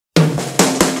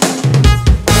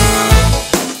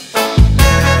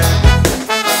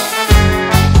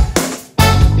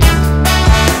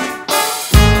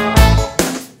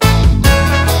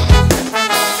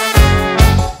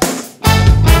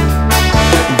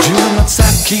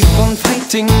keep on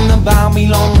fighting the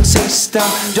Babylon system.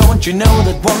 Don't you know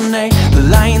that one day the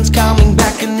lion's coming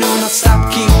back? And do not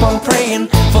stop, keep on praying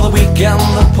for the weak and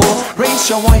the poor. Raise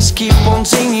your voice, keep on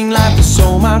singing, life is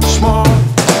so much more.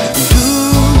 Do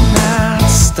not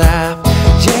stop,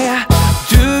 yeah,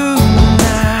 do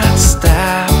not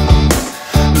stop.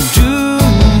 Do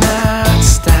not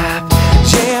stop,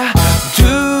 yeah,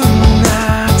 do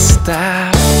not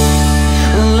stop.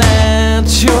 Let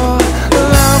your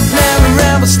love never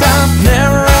ever stop,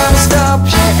 never ever stop,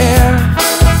 yeah.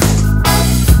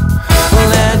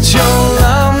 Let your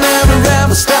love never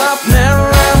ever stop, never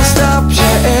ever stop,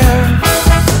 yeah.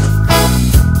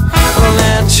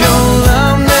 Let your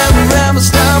love never ever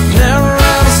stop, never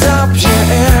ever stop,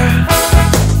 yeah.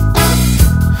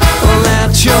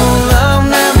 Let your love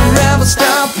never ever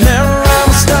stop, never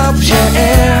ever stop,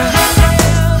 yeah.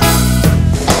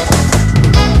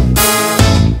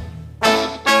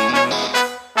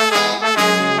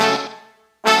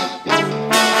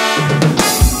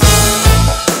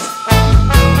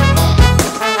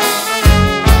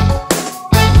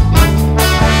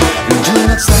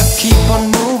 Keep on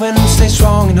moving, stay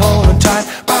strong and hold on tight.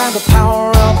 By the power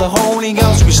of the Holy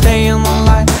Ghost, we stay in the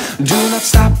light. Do not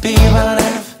stop even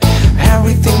if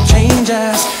everything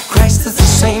changes. Christ is the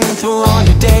same through all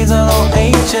your days and all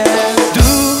ages.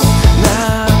 Do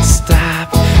not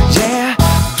stop, yeah,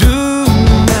 do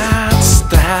not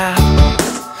stop.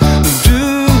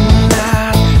 Do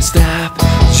not stop,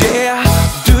 yeah,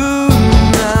 do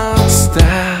not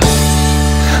stop.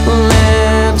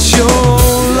 Let your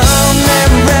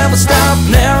never stop,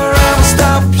 never ever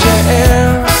stop,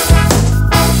 yeah.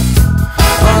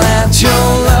 Let your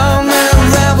love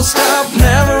never ever stop,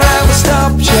 never ever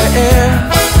stop, yeah.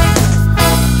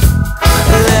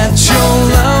 Let your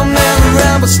love never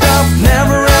ever stop,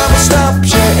 never ever stop,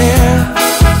 yeah.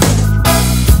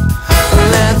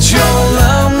 Let your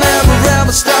love never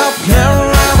ever stop,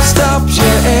 never ever stop,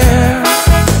 yeah.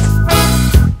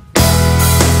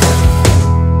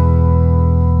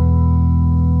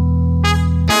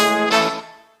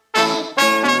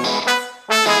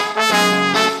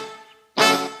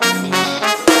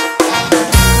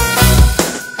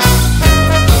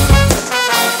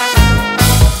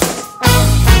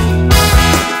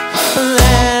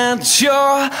 Let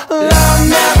your love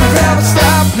never ever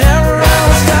stop, never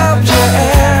ever stop,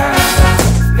 yeah.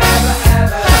 Never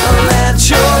ever. Let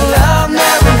your love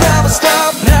never ever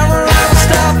stop, never ever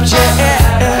stop,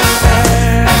 yeah.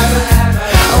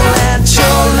 Let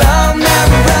your love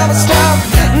never ever stop,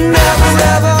 never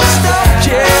ever stop,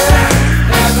 yeah.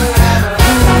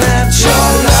 Let your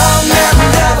love never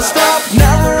ever stop,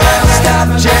 never ever stop,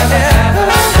 yeah.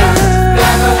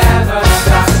 Never ever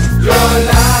stop. Your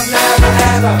love never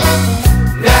ever.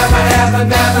 Never ever,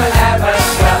 never ever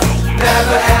stop.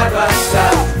 Never ever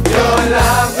stop. Your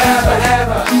love never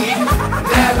ever.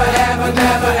 Never ever,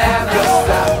 never ever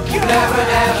stop. Never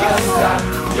ever stop.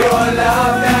 Your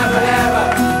love never ever.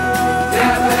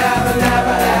 Never ever,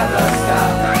 never ever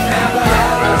stop. Never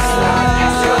ever stop.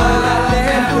 Your love never ever.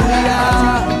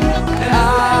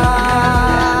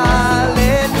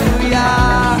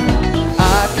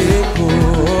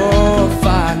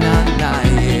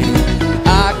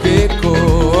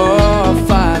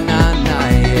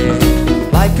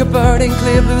 Like a bird in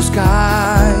clear blue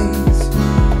skies,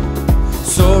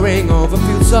 soaring over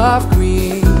fields of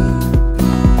green.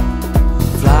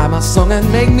 Fly my song and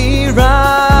make me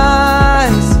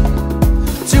rise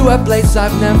to a place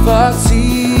I've never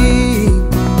seen.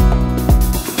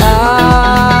 Hallelujah,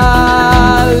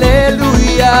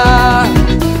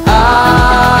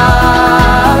 hallelujah.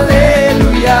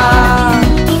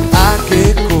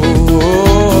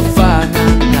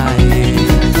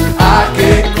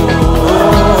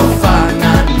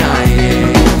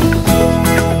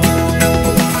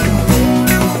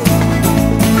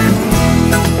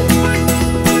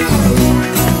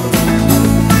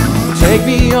 Take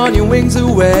me on your wings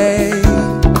away,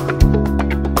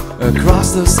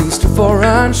 across the seas to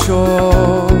foreign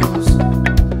shores.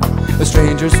 A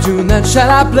stranger's tune then shall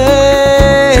I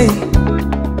play,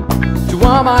 to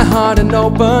warm my heart and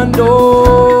open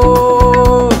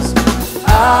doors.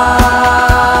 Hallelujah,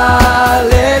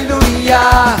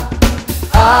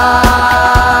 hallelujah.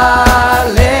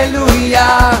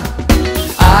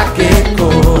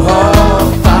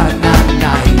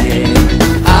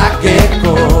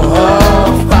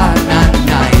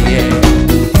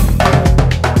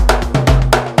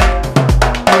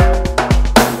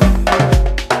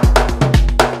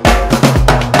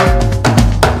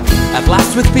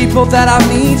 With people that I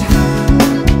meet,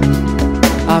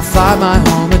 I find my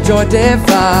home a joy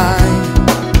divine.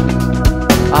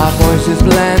 Our voices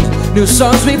blend new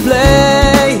songs we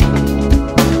play.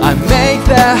 I make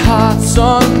their hearts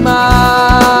on mine.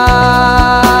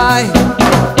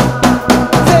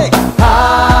 Hey!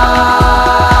 Hallelujah,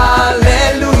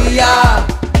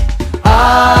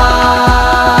 hallelujah,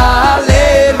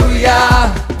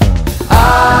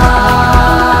 hallelujah,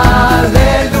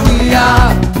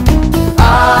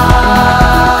 hallelujah.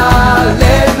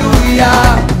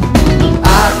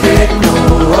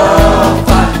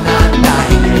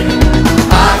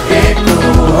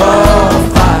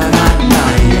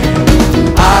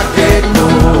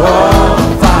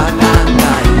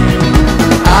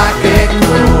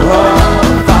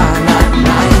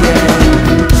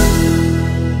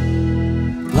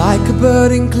 Like a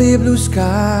bird in clear blue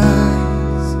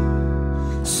skies,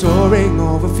 soaring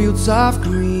over fields of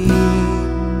green,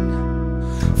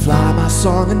 fly my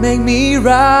song and make me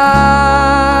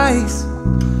rise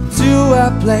to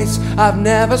a place I've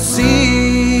never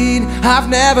seen. I've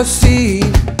never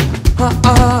seen.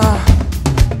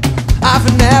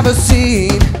 I've never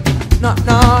seen. No,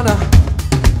 no, no.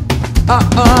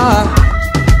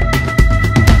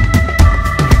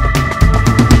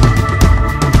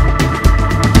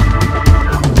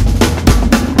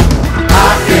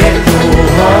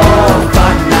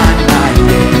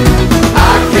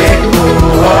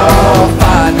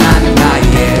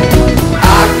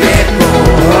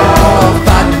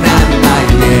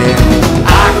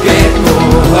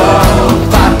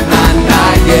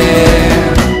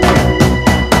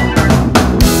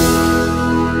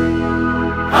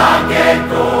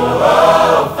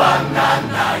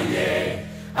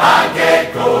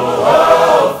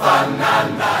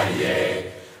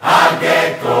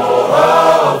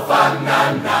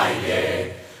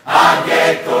 I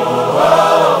get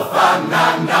go